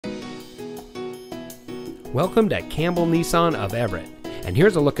Welcome to Campbell Nissan of Everett. And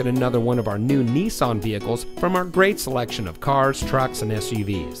here's a look at another one of our new Nissan vehicles from our great selection of cars, trucks, and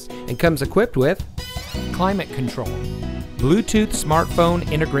SUVs. And comes equipped with climate control, Bluetooth smartphone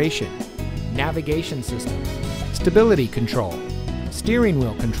integration, navigation system, stability control, steering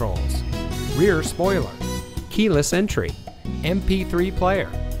wheel controls, rear spoiler, keyless entry, MP3 player,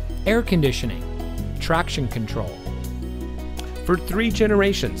 air conditioning, traction control. For 3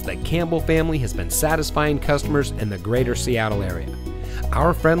 generations, the Campbell family has been satisfying customers in the greater Seattle area.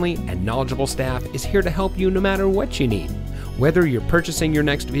 Our friendly and knowledgeable staff is here to help you no matter what you need. Whether you're purchasing your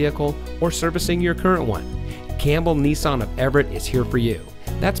next vehicle or servicing your current one, Campbell Nissan of Everett is here for you.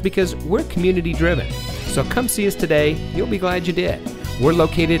 That's because we're community driven. So come see us today, you'll be glad you did. We're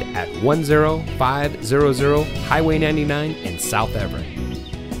located at 10500 Highway 99 in South Everett.